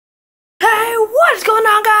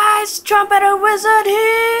going on, guys? Trumpeter Wizard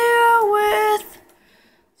here with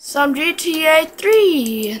some GTA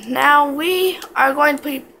 3. Now we are going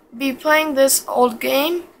to be playing this old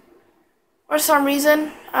game for some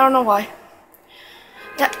reason. I don't know why.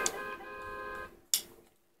 Yeah.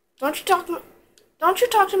 Don't you talk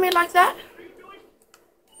to me like that?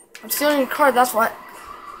 I'm stealing your car, that's what.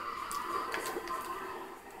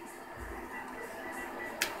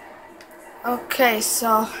 Okay,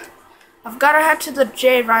 so I've got to head to the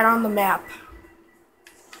J right on the map.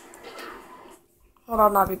 Hold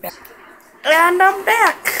on, I'll be back. And I'm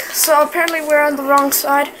back. So apparently we're on the wrong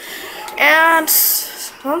side. And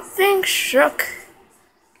something shook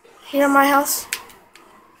here in my house.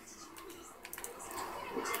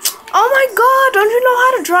 Oh my god, don't you know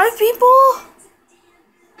how to drive, people?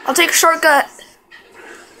 I'll take a shortcut.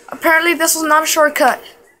 Apparently this was not a shortcut.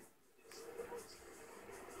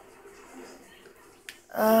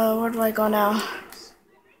 Where do I go now?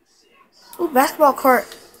 Ooh, basketball court.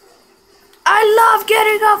 I love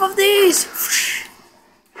getting off of these!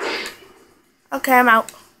 Okay, I'm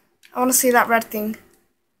out. I want to see that red thing.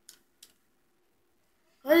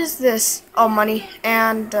 What is this? Oh, money.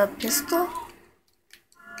 And a pistol?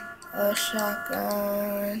 A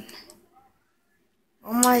shotgun.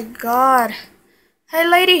 Oh my god. Hey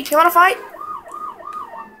lady, you wanna fight?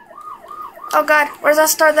 Oh god, where's that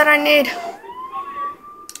star that I need?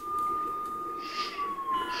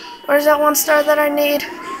 Where's that one star that I need?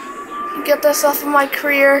 Get this off of my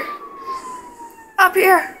career. Up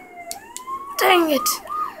here. Dang it.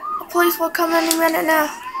 The police will come any minute now.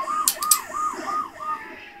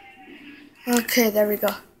 Okay, there we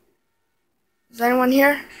go. Is anyone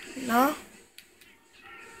here? No?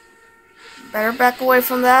 Better back away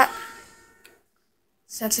from that.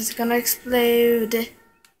 Since it's gonna explode.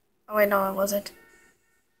 Oh wait, no it wasn't.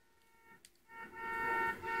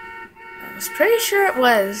 I was pretty sure it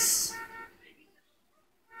was.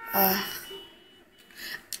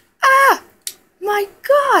 My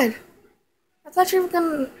god! I thought you were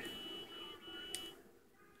gonna...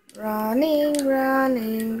 Running.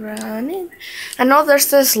 I know there's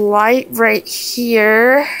this light right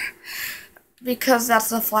here because that's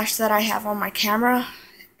the flash that I have on my camera.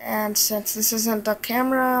 And since this isn't the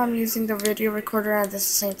camera, I'm using the video recorder and this is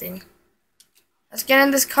the same thing. Let's get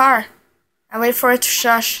in this car and wait for it to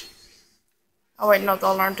shush. Oh wait, no, the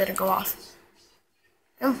alarm didn't go off.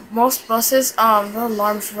 In most buses, the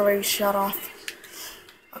alarm's really shut off.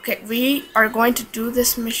 Okay, we are going to do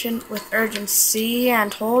this mission with urgency,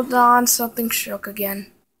 and hold on, something shook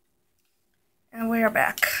again. And we are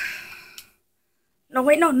back. No,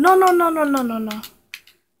 wait, no.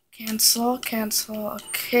 Cancel.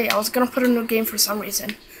 Okay, I was gonna put a new game for some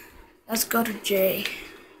reason. Let's go to J.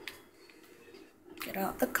 Get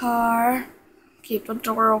out the car. Keep the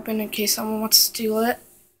door open in case someone wants to steal it.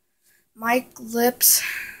 Mike Lips,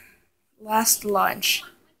 last lunch.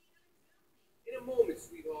 In a moment,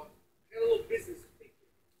 sweetheart. I got a little business to take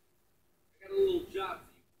care of. I got a little job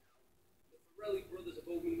for you now. The Pirelli brothers have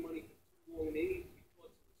owed me money for too long, and they need to be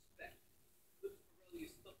taught some respect. Lips Pirelli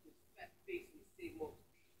is stuck his fat face in the same old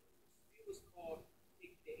t-shirt. Steal his car,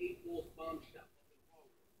 take it to 8 Ball's bomb shop up in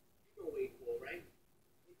Harlem. You know 8 Ball, right?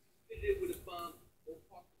 Once he's fitted it with a bomb, go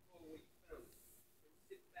park the car where you found it. And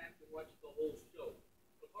sit back and watch the whole show.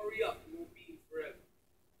 But hurry up, you won't be in forever.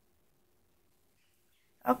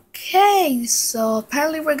 Okay, so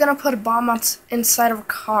apparently we're gonna put a bomb inside of a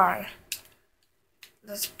car.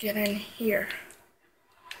 Let's get in here.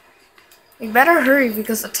 We better hurry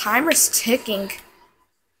because the timer's ticking.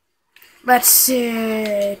 Let's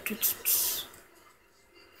see.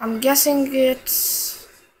 I'm guessing it's...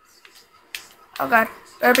 Oh god,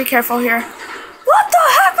 better be careful here. What the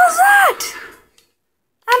heck was that?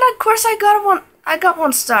 And of course I got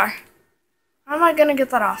one star. How am I gonna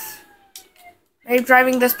get that off? Maybe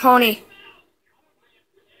driving this pony.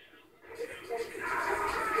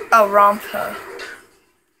 Oh, Rompa.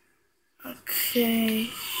 Okay.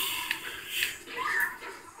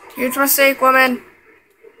 Huge mistake, woman.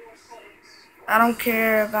 I don't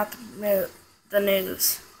care about the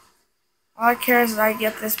news. All I care is that I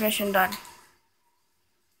get this mission done.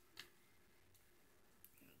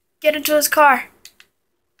 Get into his car.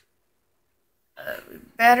 We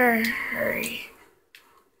better hurry.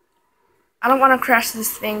 I don't want to crash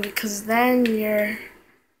this thing because then you're...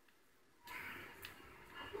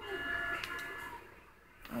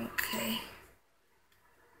 Okay.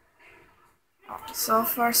 Oh, so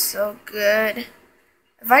far so good.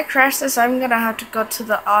 If I crash this, I'm gonna have to go to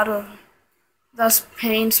the the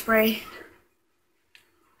paint spray.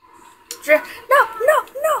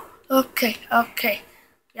 No. Okay.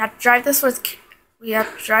 Yeah, drive this We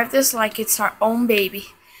have to drive this like it's our own baby,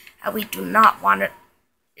 and we do not want it.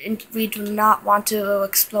 We do not want to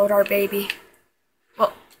explode our baby.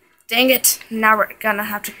 Well, dang it! Now we're gonna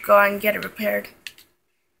have to go and get it repaired.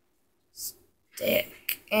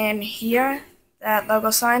 Stick in here, that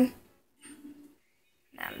logo sign.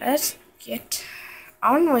 Now let's get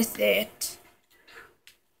on with it.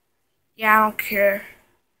 Yeah, I don't care.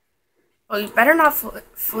 Well, you better not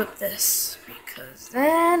flip this, because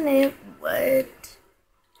then it would.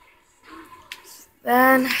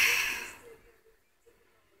 Then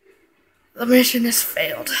the mission has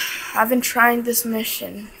failed. I've been trying this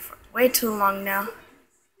mission for way too long now.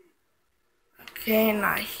 Okay,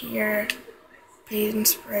 not here. Paint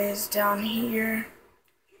spray is down here.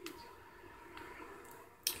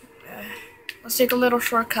 Let's take a little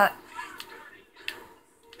shortcut.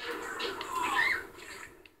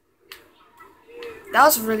 That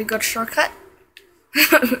was a really good shortcut.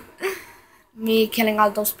 Me killing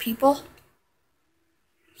all those people.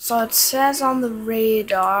 So it says on the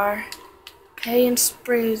radar, paint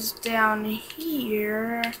spray is down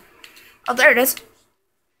here. Oh, there it is.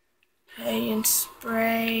 Paint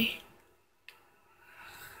spray.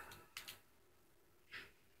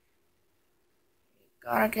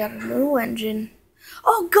 Gotta get a new engine.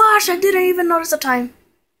 Oh gosh, I didn't even notice the time.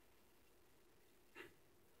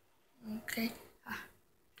 Okay.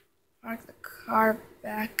 Park the car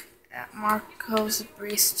back at Marco's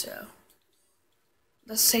Bristo.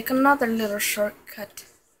 Let's take another little shortcut.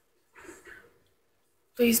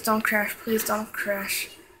 Please don't crash. Please don't crash.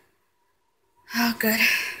 Oh, good.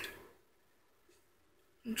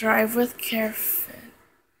 Drive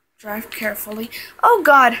carefully. Oh,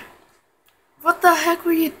 God. What the heck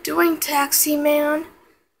were you doing, taxi man?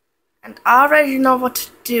 And I already know what to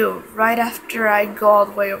do right after I go all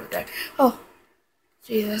the way over there. Oh,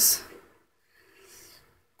 Jesus.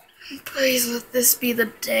 Please let this be the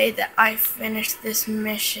day that I finish this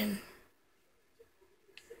mission.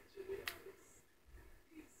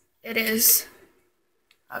 It is.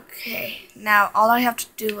 Okay, now all I have to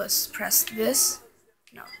do is press this.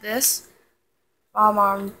 No, this.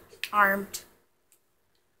 Bomb armed.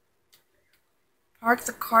 Park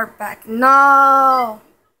the car back. No!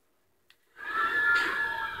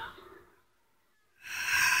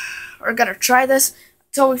 We're gonna try this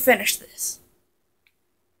until we finish this.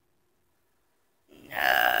 No.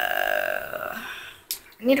 I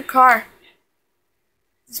need a car.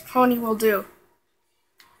 This pony will do.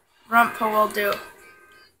 Rumpa will do.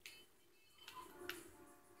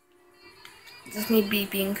 Just me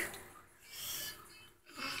beeping.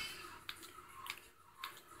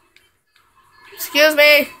 Excuse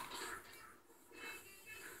me.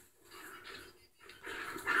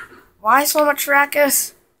 Why so much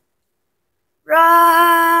ruckus?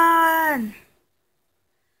 Run!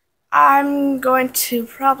 I'm going to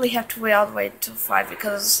probably have to wait all the way until 5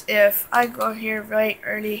 because if I go here right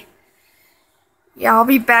early, yeah, I'll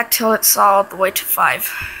be back till it's all the way to 5.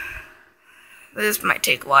 This might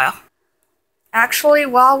take a while. Actually,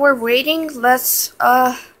 while we're waiting, let's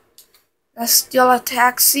steal a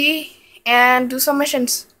taxi and do some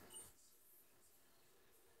missions.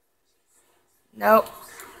 Nope.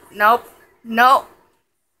 Nope. Nope.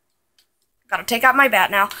 Gotta take out my bat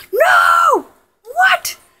now. No!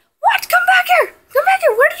 What? What? Come back here! Come back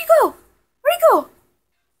here! Where did you go? Where'd you go?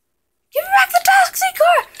 Give me back the taxi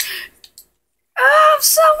car! Oh, I'm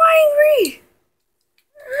so angry!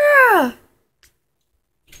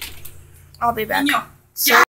 I'll be back. So